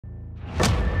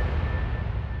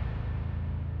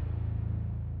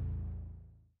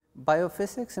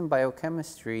Biophysics and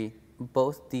biochemistry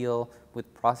both deal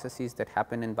with processes that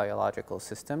happen in biological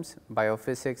systems.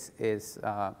 Biophysics is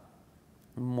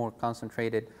more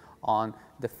concentrated on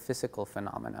the physical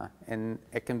phenomena, and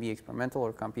it can be experimental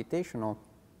or computational.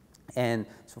 And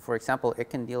so, for example, it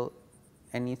can deal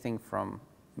anything from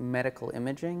medical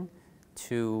imaging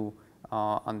to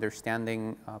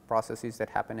understanding processes that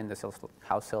happen in the cells,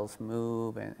 how cells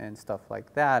move and stuff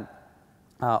like that,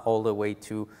 all the way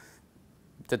to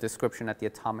the description at the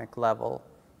atomic level,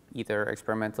 either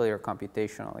experimentally or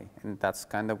computationally. And that's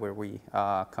kind of where we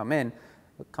come in.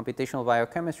 Computational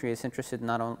biochemistry is interested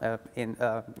not only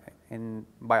in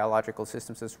biological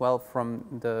systems as well, from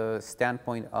the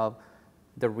standpoint of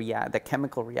the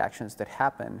chemical reactions that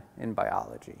happen in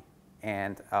biology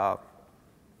and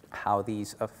how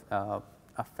these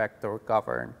affect or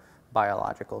govern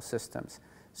biological systems.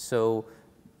 So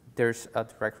there's a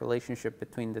direct relationship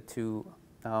between the two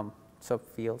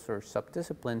subfields or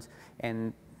subdisciplines,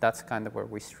 and that's kind of where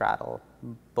we straddle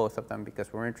both of them,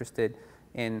 because we're interested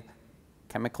in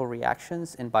chemical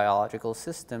reactions in biological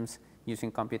systems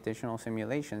using computational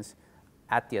simulations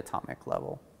at the atomic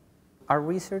level. Our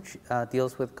research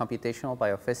deals with computational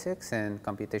biophysics and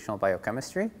computational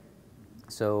biochemistry.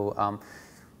 So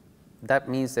that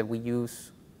means that we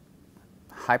use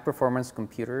high-performance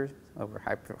computers or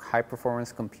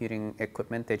high-performance computing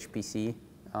equipment, HPC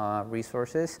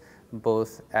resources,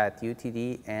 both at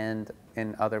UTD and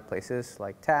in other places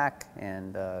like TAC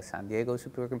and San Diego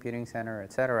Supercomputing Center,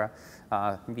 et cetera,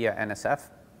 via NSF,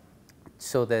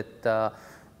 so that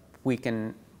we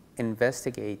can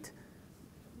investigate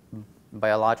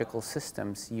biological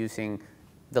systems using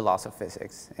the laws of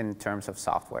physics in terms of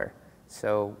software.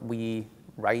 So we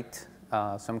write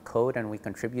some code and we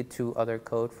contribute to other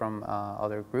code from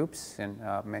other groups and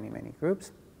many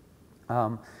groups.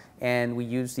 And we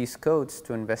use these codes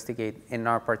to investigate, in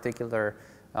our particular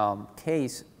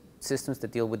case, systems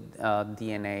that deal with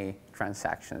DNA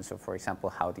transactions. So for example,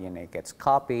 how DNA gets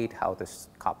copied, how this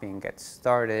copying gets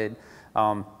started,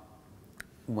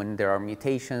 when there are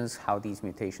mutations, how these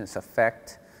mutations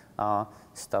affect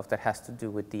stuff that has to do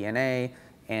with DNA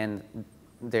and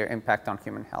their impact on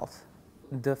human health.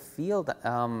 The field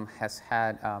has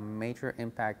had a major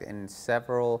impact in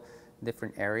several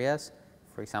different areas.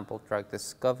 For example, drug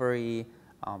discovery,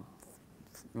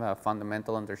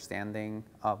 fundamental understanding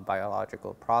of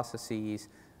biological processes,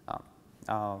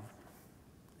 and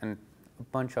a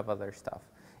bunch of other stuff.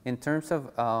 In terms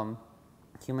of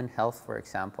human health, for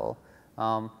example,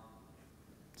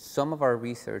 some of our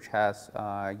research has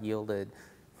yielded,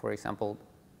 for example,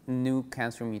 new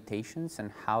cancer mutations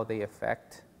and how they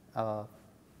affect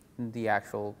the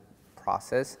actual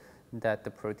process that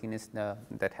the protein is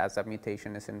that has that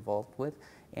mutation is involved with.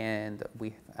 And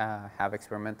we have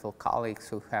experimental colleagues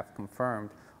who have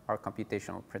confirmed our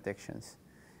computational predictions.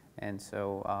 And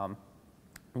so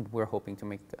we're hoping to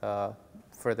make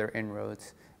further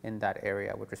inroads in that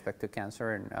area with respect to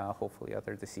cancer and hopefully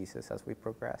other diseases as we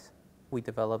progress. We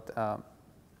developed a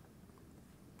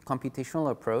computational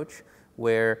approach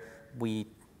where we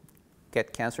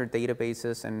get cancer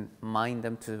databases and mine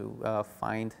them to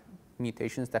find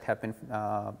mutations that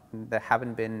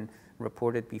haven't been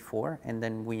reported before, and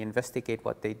then we investigate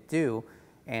what they do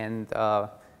and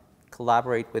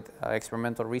collaborate with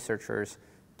experimental researchers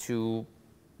to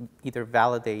either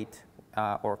validate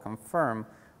or confirm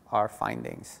our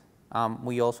findings.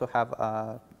 We also have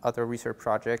other research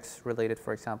projects related,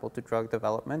 for example, to drug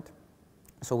development.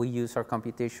 So we use our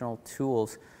computational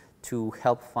tools to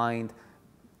help find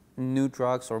new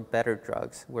drugs or better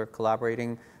drugs. We're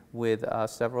collaborating with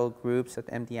several groups at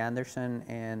MD Anderson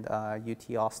and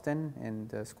UT Austin in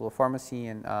the School of Pharmacy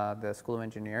and the School of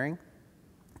Engineering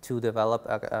to develop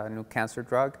a new cancer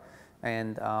drug.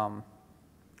 And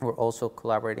we're also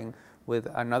collaborating with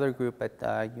another group at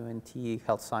UNT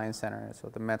Health Science Center, so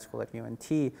the med school at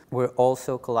UNT. We're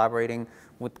also collaborating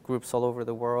with groups all over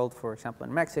the world, for example,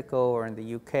 in Mexico or in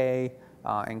the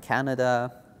UK, in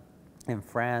Canada, in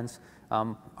France.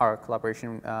 Our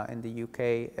collaboration in the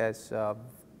UK is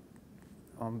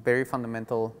very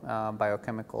fundamental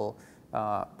biochemical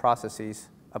processes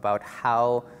about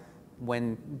how,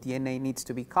 when DNA needs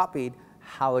to be copied,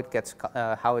 how it gets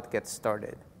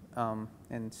started.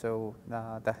 And so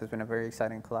that has been a very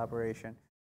exciting collaboration.